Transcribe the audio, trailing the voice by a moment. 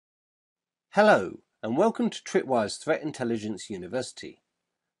Hello, and welcome to Tripwire's Threat Intelligence University.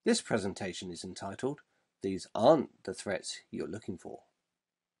 This presentation is entitled, These Aren't the Threats You're Looking For.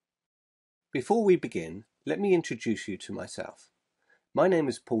 Before we begin, let me introduce you to myself. My name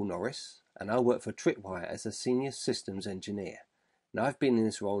is Paul Norris, and I work for Tripwire as a Senior Systems Engineer, and I've been in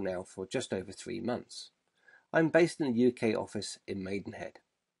this role now for just over 3 months. I'm based in the UK office in Maidenhead.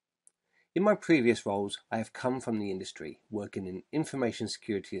 In my previous roles, I have come from the industry, working in information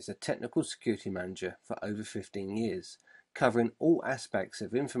security as a technical security manager for over 15 years, covering all aspects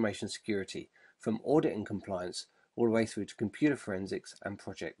of information security, from audit and compliance all the way through to computer forensics and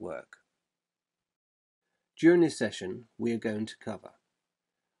project work. During this session, we are going to cover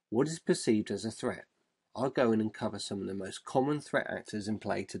what is perceived as a threat. I'll go in and cover some of the most common threat actors in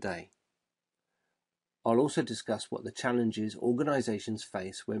play today. I'll also discuss what the challenges organisations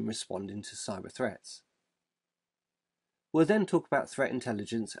face when responding to cyber threats. We'll then talk about threat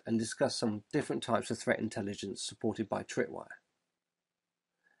intelligence and discuss some different types of threat intelligence supported by Tripwire.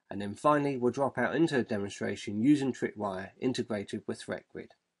 And then finally, we'll drop out into a demonstration using Tripwire integrated with ThreatGrid.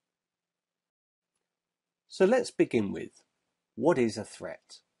 So let's begin with, what is a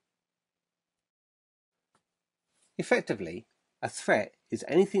threat? Effectively, a threat is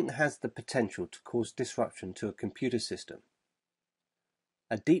anything that has the potential to cause disruption to a computer system.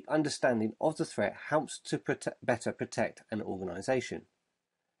 A deep understanding of the threat helps to better protect an organization.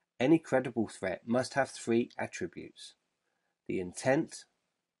 Any credible threat must have 3 attributes: the intent,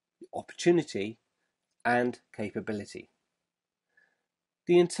 the opportunity, and capability.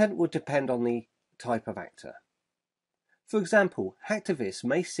 The intent will depend on the type of actor. For example, hacktivists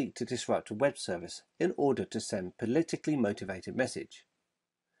may seek to disrupt a web service in order to send politically motivated message.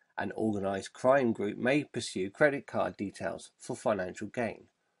 An organized crime group may pursue credit card details for financial gain,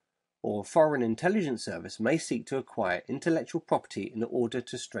 or a foreign intelligence service may seek to acquire intellectual property in order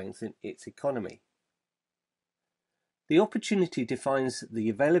to strengthen its economy. The opportunity defines the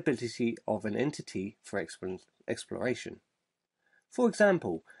availability of an entity for exploration. For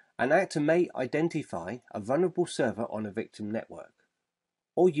example, an actor may identify a vulnerable server on a victim network,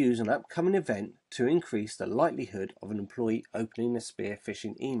 or use an upcoming event to increase the likelihood of an employee opening a spear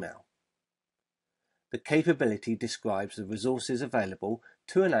phishing email. The capability describes the resources available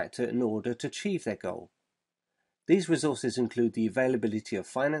to an actor in order to achieve their goal. These resources include the availability of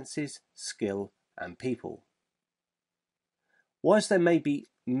finances, skill, and people. Whilst there may be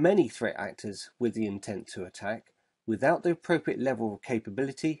many threat actors with the intent to attack, without the appropriate level of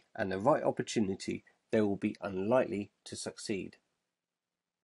capability and the right opportunity, they will be unlikely to succeed.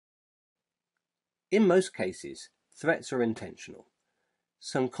 In most cases, threats are intentional.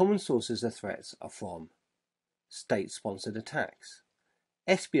 Some common sources of threats are from state-sponsored attacks.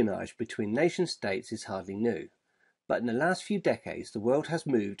 Espionage between nation-states is hardly new, but in the last few decades the world has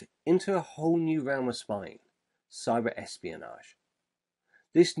moved into a whole new realm of spying, cyber espionage.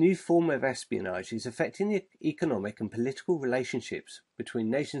 This new form of espionage is affecting the economic and political relationships between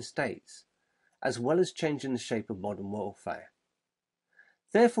nation-states, as well as changing the shape of modern warfare.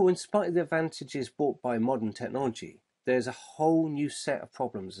 Therefore, in spite of the advantages brought by modern technology, there is a whole new set of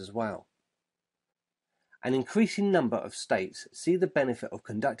problems as well. An increasing number of states see the benefit of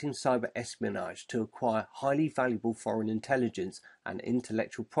conducting cyber espionage to acquire highly valuable foreign intelligence and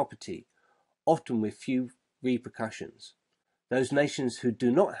intellectual property, often with few repercussions. Those nations who do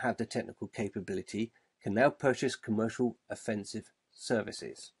not have the technical capability can now purchase commercial offensive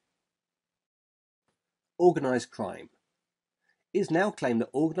services. Organised crime. It is now claimed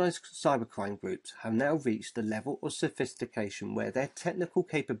that organised cybercrime groups have now reached the level of sophistication where their technical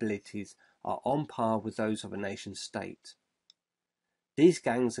capabilities are on par with those of a nation state. These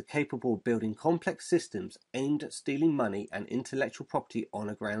gangs are capable of building complex systems aimed at stealing money and intellectual property on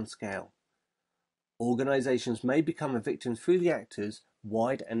a grand scale. Organisations may become a victim through the actors'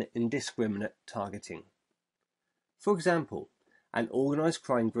 wide and indiscriminate targeting. For example, an organised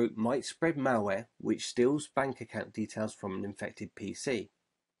crime group might spread malware which steals bank account details from an infected PC.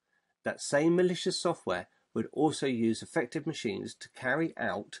 That same malicious software would also use affected machines to carry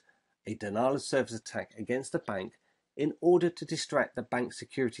out a denial of service attack against the bank in order to distract the bank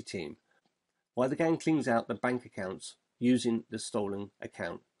security team, while the gang cleans out the bank accounts using the stolen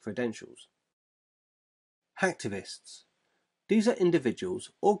account credentials. Hacktivists. These are individuals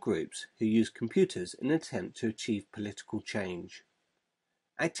or groups who use computers in an attempt to achieve political change.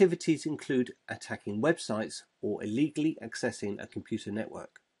 Activities include attacking websites or illegally accessing a computer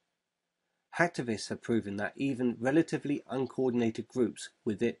network. Hacktivists have proven that even relatively uncoordinated groups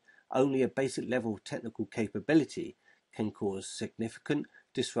with only a basic level of technical capability can cause significant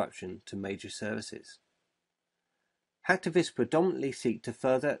disruption to major services. Hacktivists predominantly seek to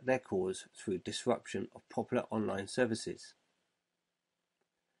further their cause through disruption of popular online services.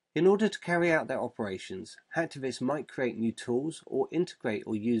 In order to carry out their operations, hacktivists might create new tools or integrate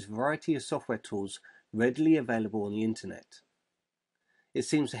or use a variety of software tools readily available on the internet. It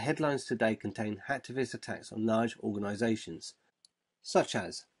seems the headlines today contain hacktivist attacks on large organizations, such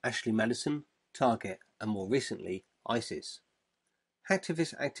as Ashley Madison, Target, and more recently, ISIS.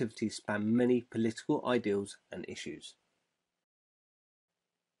 Hacktivist activities span many political ideals and issues.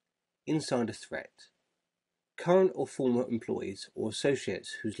 Insider threat. Current or former employees or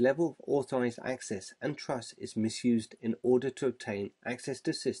associates whose level of authorized access and trust is misused in order to obtain access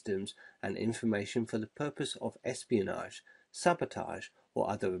to systems and information for the purpose of espionage, sabotage, or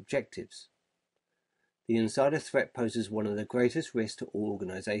other objectives. The insider threat poses one of the greatest risks to all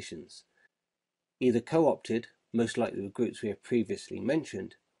organizations. Either co-opted, most likely the groups we have previously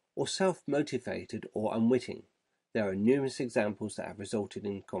mentioned, or self-motivated or unwitting. There are numerous examples that have resulted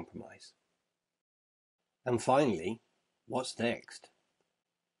in compromise. And finally, what's next?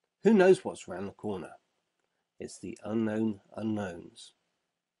 Who knows what's around the corner? It's the unknown unknowns.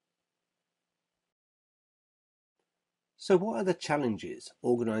 So what are the challenges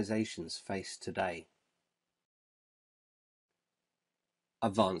organizations face today?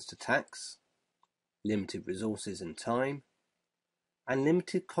 Advanced attacks, limited resources and time, and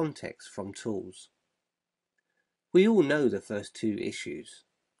limited context from tools. We all know the first two issues.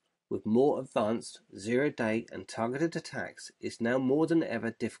 With more advanced, zero-day and targeted attacks, it's now more than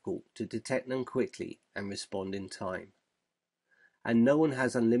ever difficult to detect them quickly and respond in time. And no one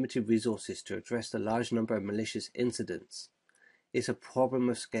has unlimited resources to address the large number of malicious incidents. It's a problem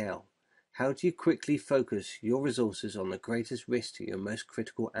of scale. How do you quickly focus your resources on the greatest risk to your most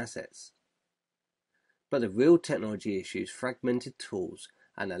critical assets? But the real technology issues, fragmented tools,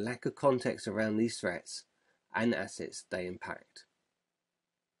 and a lack of context around these threats and assets they impact.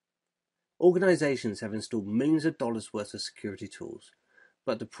 Organizations have installed millions of dollars worth of security tools,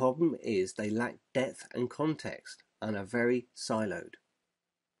 but the problem is they lack depth and context and are very siloed.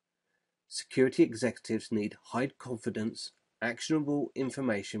 Security executives need high confidence, actionable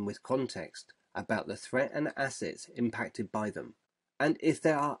information with context about the threat and assets impacted by them, and if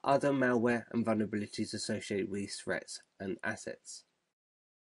there are other malware and vulnerabilities associated with these threats and assets.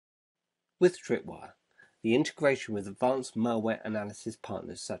 With Tripwire, the integration with advanced malware analysis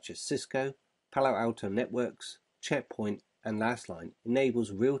partners such as Cisco, Palo Alto Networks, Checkpoint, and Lastline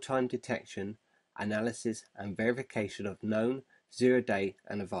enables real-time detection, analysis, and verification of known, zero-day,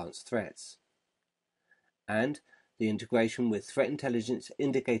 and advanced threats. And the integration with threat intelligence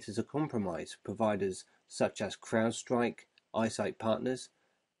indicators of compromise providers such as CrowdStrike, iSight Partners,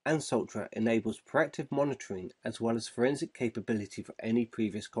 and Soltra enables proactive monitoring as well as forensic capability for any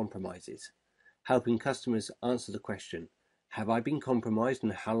previous compromises, helping customers answer the question, have I been compromised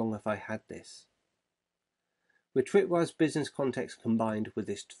and how long have I had this? With Tripwire's business context combined with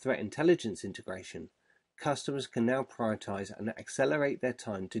this threat intelligence integration, customers can now prioritize and accelerate their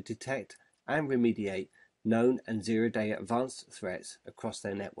time to detect and remediate known and zero-day advanced threats across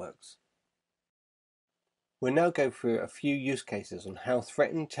their networks. We'll now go through a few use cases on how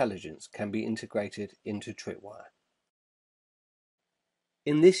threat intelligence can be integrated into Tripwire.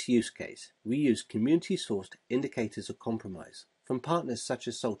 In this use case, we use community-sourced indicators of compromise from partners such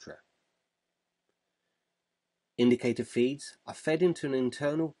as Soltra. Indicator feeds are fed into an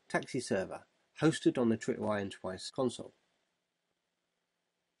internal taxi server hosted on the Tripwire Enterprise console.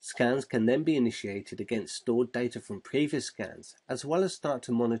 Scans can then be initiated against stored data from previous scans, as well as start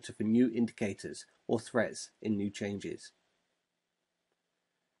to monitor for new indicators or threats in new changes.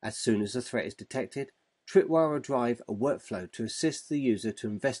 As soon as a threat is detected, Tripwire will drive a workflow to assist the user to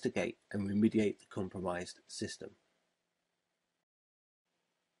investigate and remediate the compromised system.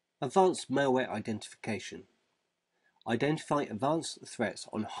 Advanced malware identification. Identify advanced threats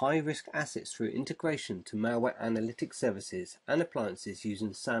on high-risk assets through integration to malware analytics services and appliances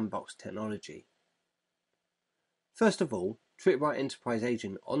using sandbox technology. First of all, Tripwire Enterprise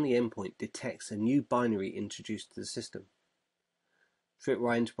Agent on the endpoint detects a new binary introduced to the system.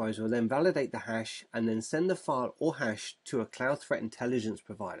 Tripwire Enterprise will then validate the hash and then send the file or hash to a cloud threat intelligence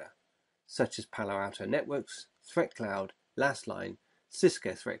provider, such as Palo Alto Networks, ThreatCloud, Lastline,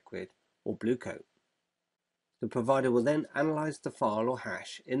 Cisco ThreatGrid, or Bluecoat. The provider will then analyze the file or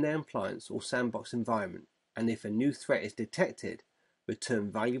hash in their appliance or sandbox environment, and if a new threat is detected,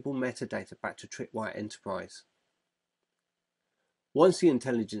 return valuable metadata back to Tripwire Enterprise. Once the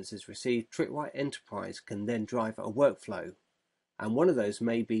intelligence is received, Tripwire Enterprise can then drive a workflow, and one of those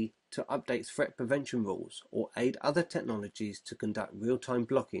may be to update threat prevention rules or aid other technologies to conduct real-time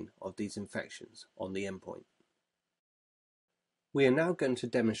blocking of these infections on the endpoint. We are now going to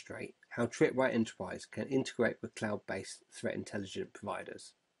demonstrate how Tripwire Enterprise can integrate with cloud-based threat intelligence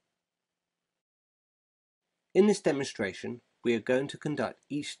providers. In this demonstration, we are going to conduct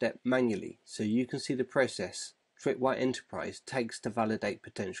each step manually so you can see the process Tripwire Enterprise takes to validate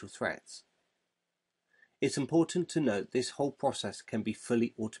potential threats. It's important to note this whole process can be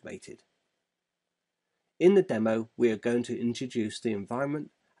fully automated. In the demo, we are going to introduce the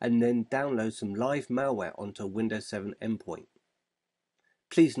environment and then download some live malware onto a Windows 7 endpoint.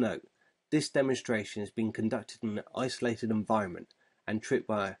 Please note, this demonstration is being conducted in an isolated environment and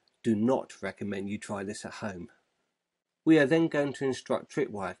Tripwire do not recommend you try this at home. We are then going to instruct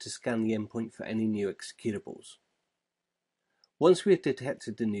Tripwire to scan the endpoint for any new executables. Once we have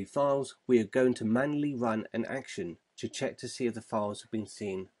detected the new files, we are going to manually run an action to check to see if the files have been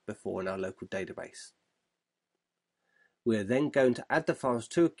seen before in our local database. We are then going to add the files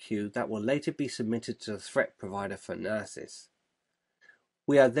to a queue that will later be submitted to the threat provider for analysis.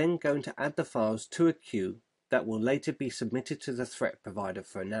 We are then going to add the files to a queue that will later be submitted to the threat provider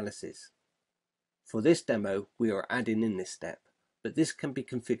for analysis. For this demo, we are adding in this step, but this can be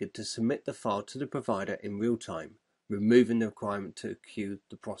configured to submit the file to the provider in real time, removing the requirement to queue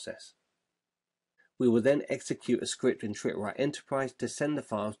the process. We will then execute a script in Tripwire Enterprise to send the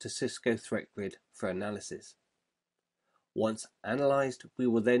files to Cisco Threat Grid for analysis. Once analyzed, we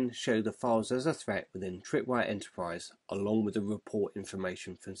will then show the files as a threat within Tripwire Enterprise along with the report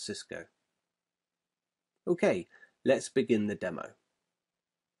information from Cisco. Okay, let's begin the demo.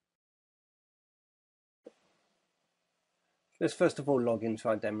 Let's first of all log into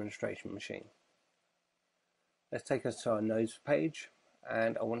our demonstration machine. Let's take us to our nodes page,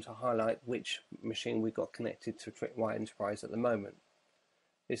 and I want to highlight which machine we've got connected to Tripwire Enterprise at the moment.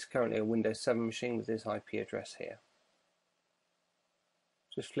 It's currently a Windows 7 machine with this IP address here.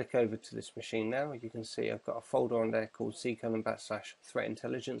 Just flick over to this machine now. You can see I've got a folder on there called /threat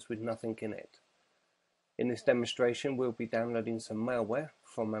intelligence with nothing in it. In this demonstration, we'll be downloading some malware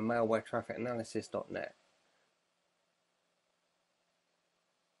from a malwaretrafficanalysis.net.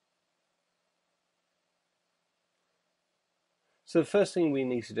 So the first thing we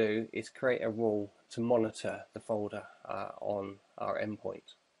need to do is create a rule to monitor the folder on our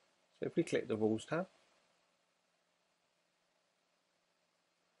endpoint. So if we click the Rules tab,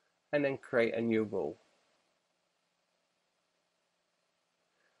 and then create a new rule.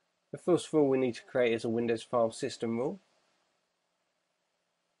 The first rule we need to create is a Windows File System rule.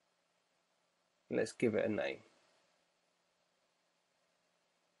 Let's give it a name.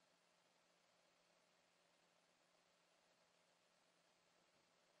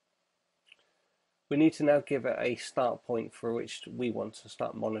 We need to now give it a start point for which we want to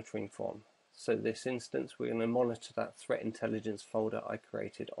start monitoring from. So in this instance, we're going to monitor that threat intelligence folder I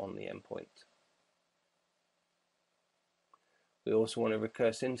created on the endpoint. We also want to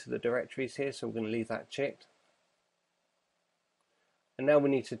recurse into the directories here, so we're going to leave that checked. And now we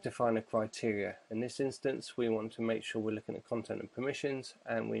need to define a criteria. In this instance, we want to make sure we're looking at content and permissions,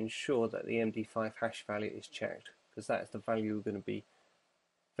 and we ensure that the MD5 hash value is checked, because that is the value we're going to be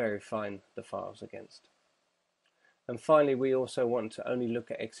verifying the files against. And finally, we also want to only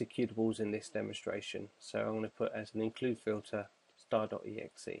look at executables in this demonstration. So I'm going to put as an include filter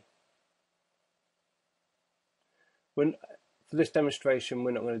star.exe. For this demonstration,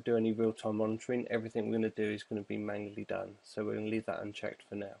 we're not going to do any real-time monitoring. Everything we're going to do is going to be manually done. So we're going to leave that unchecked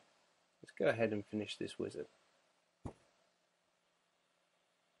for now. Let's go ahead and finish this wizard.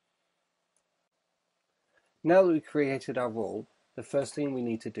 Now that we've created our rule, the first thing we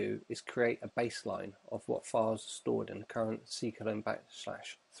need to do is create a baseline of what files are stored in the current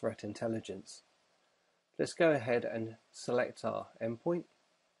 /threat intelligence. Let's go ahead and select our endpoint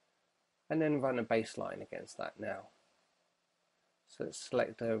and then run a baseline against that now. So let's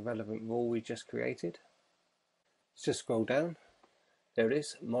select the relevant rule we just created. Let's just scroll down. There it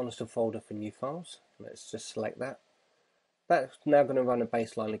is, monitor folder for new files. Let's just select that. That's now going to run a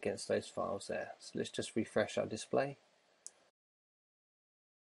baseline against those files there. So let's just refresh our display.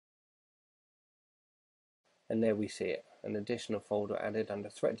 And there we see it, an additional folder added under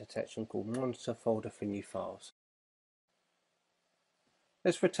threat detection called monitor folder for new files.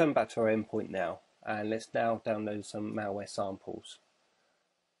 Let's return back to our endpoint now, and let's now download some malware samples.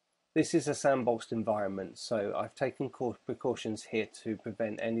 This is a sandboxed environment, so I've taken precautions here to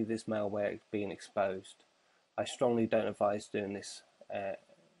prevent any of this malware being exposed. I strongly don't advise doing this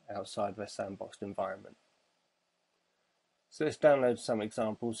outside of a sandboxed environment. So let's download some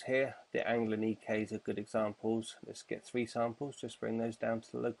examples here. The Angler and EKs are good examples. Let's get 3 samples, just bring those down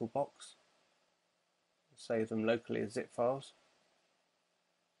to the local box. Save them locally as zip files.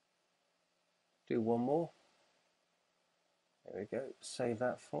 Do one more. There we go, save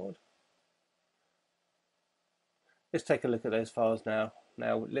that forward. Let's take a look at those files now.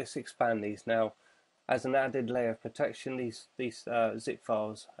 Now let's expand these. Now, as an added layer of protection, these zip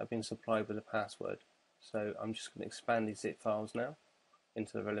files have been supplied with a password. So I'm just going to expand these zip files now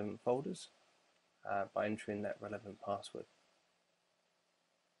into the relevant folders by entering that relevant password.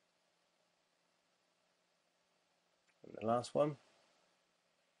 And the last one.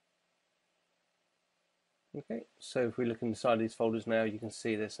 Okay, so if we look inside these folders now, you can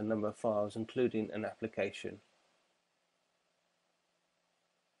see there's a number of files, including an application.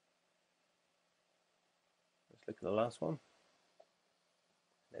 Let's look at the last one.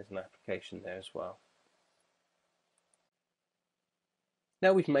 There's an application there as well.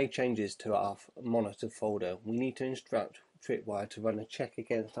 Now we've made changes to our monitor folder, we need to instruct Tripwire to run a check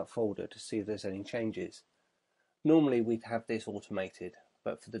against that folder to see if there's any changes. Normally we'd have this automated,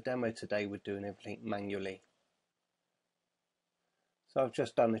 but for the demo today we're doing everything manually. So I've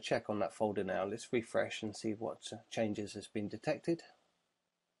just done a check on that folder now. Let's refresh and see what changes has been detected.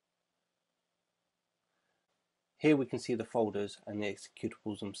 Here we can see the folders and the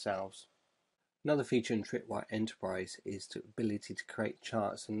executables themselves. Another feature in Tripwire Enterprise is the ability to create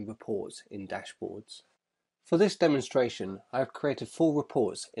charts and reports in dashboards. For this demonstration, I have created 4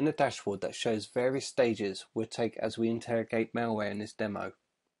 reports in a dashboard that shows various stages we'll take as we interrogate malware in this demo.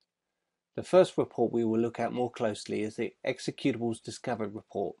 The first report we will look at more closely is the Executables Discovered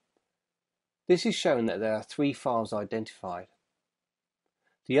report. This is showing that there are 3 files identified.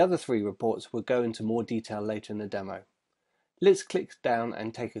 The other 3 reports will go into more detail later in the demo. Let's click down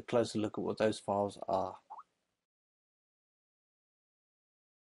and take a closer look at what those files are.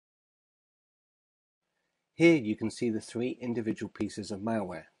 Here you can see the 3 individual pieces of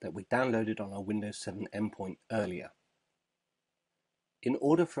malware that we downloaded on our Windows 7 endpoint earlier. In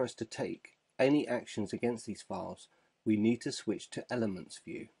order for us to take any actions against these files, we need to switch to Elements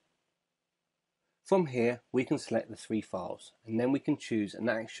View. From here, we can select the 3 files, and then we can choose an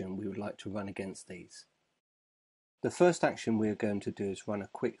action we would like to run against these. The first action we are going to do is run a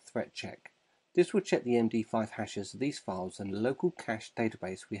quick threat check. This will check the MD5 hashes of these files and the local cache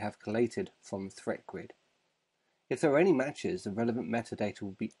database we have collated from Threat Grid. If there are any matches, the relevant metadata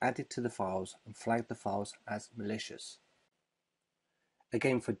will be added to the files and flag the files as malicious.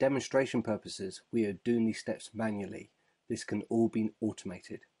 Again, for demonstration purposes, we are doing these steps manually. This can all be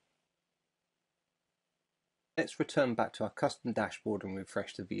automated. Let's return back to our custom dashboard and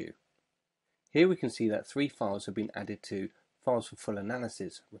refresh the view. Here we can see that 3 files have been added to Files for Full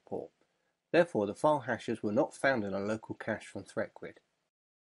Analysis report. Therefore, the file hashes were not found in our local cache from Threat Grid.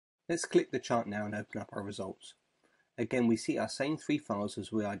 Let's click the chart now and open up our results. Again, we see our same 3 files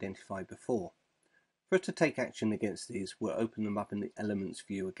as we identified before. For us to take action against these, we'll open them up in the Elements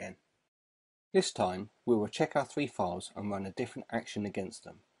view again. This time, we will check our 3 files and run a different action against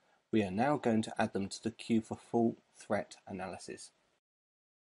them. We are now going to add them to the queue for full threat analysis.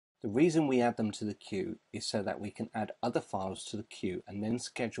 The reason we add them to the queue is so that we can add other files to the queue and then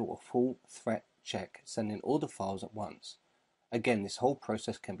schedule a full threat check, sending all the files at once. Again, this whole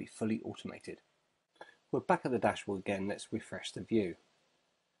process can be fully automated. We're back at the dashboard again. Let's refresh the view.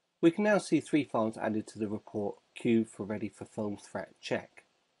 We can now see 3 files added to the report queue for ready for full threat check.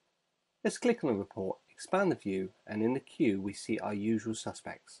 Let's click on the report, expand the view, and in the queue we see our usual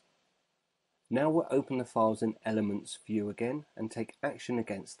suspects. Now we'll open the files in Elements view again and take action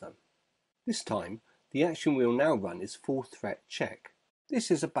against them. This time, the action we will now run is full threat check.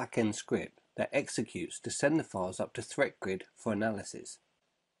 This is a back-end script that executes to send the files up to Threat Grid for analysis.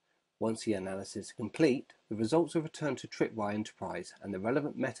 Once the analysis is complete, the results are returned to Tripwire Enterprise and the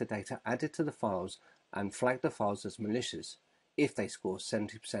relevant metadata added to the files and flag the files as malicious if they score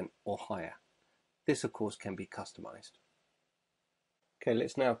 70% or higher. This of course can be customized. Okay,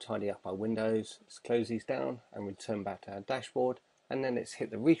 let's now tidy up our windows. Let's close these down and return back to our dashboard, and then let's hit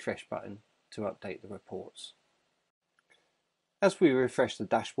the refresh button to update the reports. As we refresh the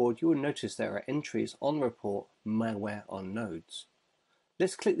dashboard, you will notice there are entries on the report Malware on Nodes.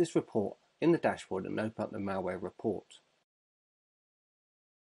 Let's click this report in the dashboard and open up the malware report.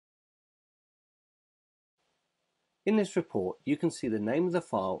 In this report, you can see the name of the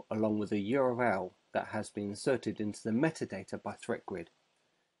file along with a URL that has been inserted into the metadata by Threat Grid.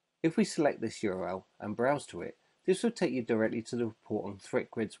 If we select this URL and browse to it, this will take you directly to the report on Threat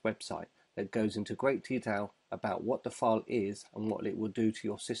Grid's website that goes into great detail about what the file is and what it will do to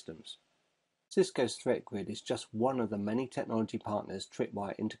your systems. Cisco's Threat Grid is just one of the many technology partners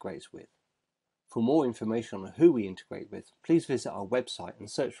Tripwire integrates with. For more information on who we integrate with, please visit our website and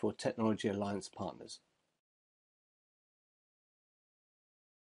search for Technology Alliance Partners.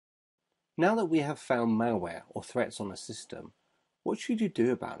 Now that we have found malware or threats on a system, What should you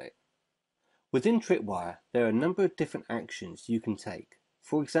do about it? Within Tripwire, there are a number of different actions you can take.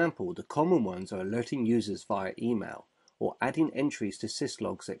 For example, the common ones are alerting users via email or adding entries to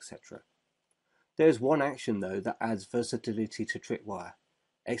syslogs, etc. There is one action though that adds versatility to Tripwire: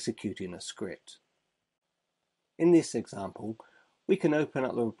 executing a script. In this example, we can open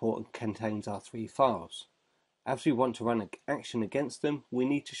up the report that contains our three files. As we want to run an action against them, we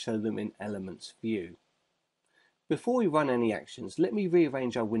need to show them in Elements View. Before we run any actions, let me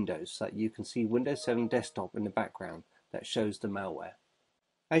rearrange our windows so that you can see Windows 7 Desktop in the background that shows the malware.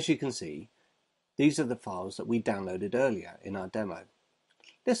 As you can see, these are the files that we downloaded earlier in our demo.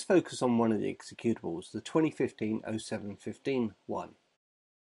 Let's focus on one of the executables, the 2015-07-15 one.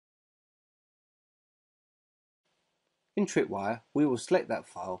 In Tripwire, we will select that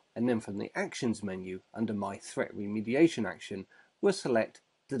file, and then from the Actions menu under My Threat Remediation action, we'll select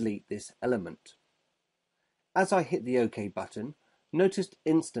Delete this element. As I hit the OK button, notice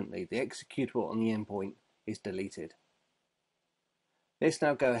instantly the executable on the endpoint is deleted. Let's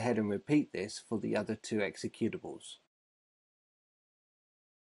now go ahead and repeat this for the other two executables.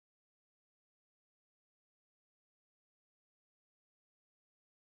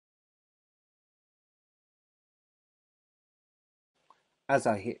 As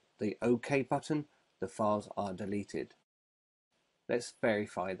I hit the OK button, the files are deleted. Let's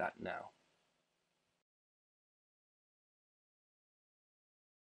verify that now.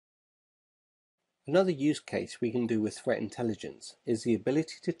 Another use case we can do with threat intelligence is the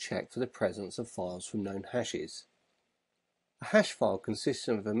ability to check for the presence of files from known hashes. A hash file consists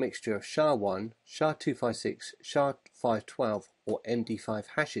of a mixture of SHA-1, SHA-256, SHA-512 or MD5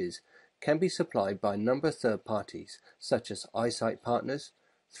 hashes can be supplied by a number of third parties such as iSight Partners,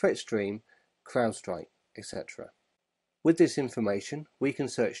 ThreatStream, CrowdStrike, etc. With this information, we can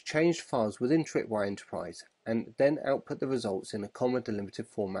search changed files within Tripwire Enterprise and then output the results in a comma-delimited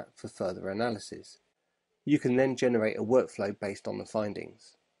format for further analysis. You can then generate a workflow based on the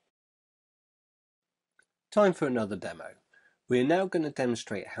findings. Time for another demo. We are now going to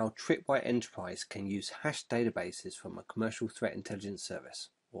demonstrate how Tripwire Enterprise can use hash databases from a commercial threat intelligence service,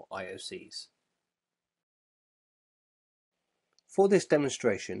 or IOCs. For this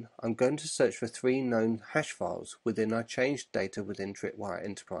demonstration, I'm going to search for three known hash files within our changed data within Tripwire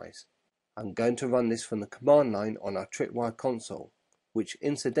Enterprise. I'm going to run this from the command line on our Tripwire console, which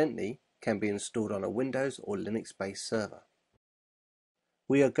incidentally can be installed on a Windows or Linux-based server.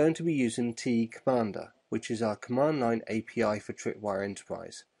 We are going to be using TE Commander, which is our command line API for Tripwire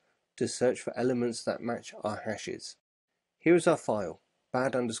Enterprise, to search for elements that match our hashes. Here is our file,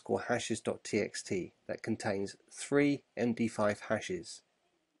 bad_hashes.txt, that contains 3 MD5 hashes.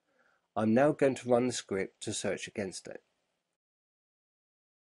 I'm now going to run the script to search against it.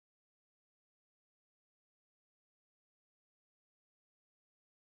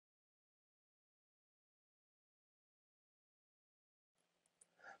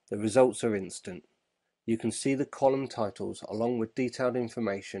 The results are instant. You can see the column titles along with detailed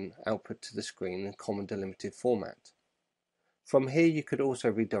information output to the screen in comma-delimited format. From here you could also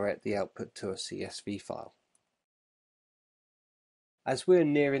redirect the output to a CSV file. As we are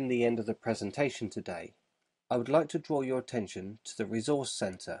nearing the end of the presentation today, I would like to draw your attention to the Resource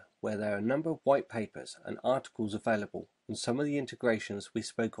Center, where there are a number of white papers and articles available on some of the integrations we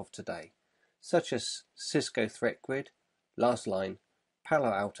spoke of today, such as Cisco Threat Grid, LastLine,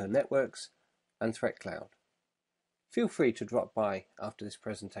 Palo Alto Networks, and Threat Cloud. Feel free to drop by after this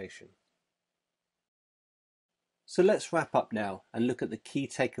presentation. So let's wrap up now and look at the key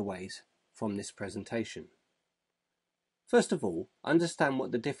takeaways from this presentation. First of all, understand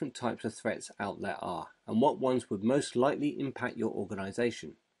what the different types of threats out there are and what ones would most likely impact your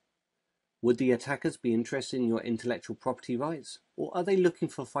organization. Would the attackers be interested in your intellectual property rights, or are they looking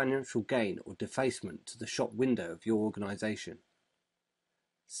for financial gain or defacement to the shop window of your organization?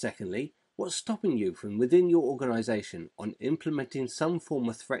 Secondly, what's stopping you from within your organization on implementing some form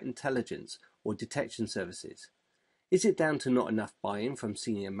of threat intelligence or detection services? Is it down to not enough buy-in from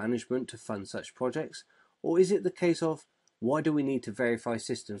senior management to fund such projects, or is it the case of, why do we need to verify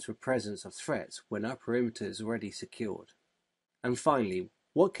systems for presence of threats when our perimeter is already secured? And finally,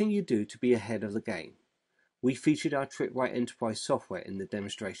 what can you do to be ahead of the game? We featured our Tripwire Enterprise software in the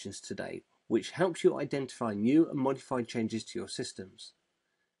demonstrations today, which helps you identify new and modified changes to your systems.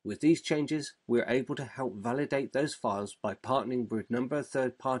 With these changes, we are able to help validate those files by partnering with a number of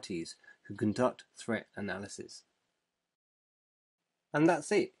third parties who conduct threat analysis. And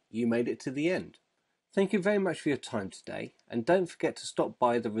that's it. You made it to the end. Thank you very much for your time today, and don't forget to stop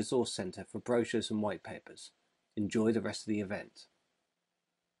by the Resource Centre for brochures and white papers. Enjoy the rest of the event.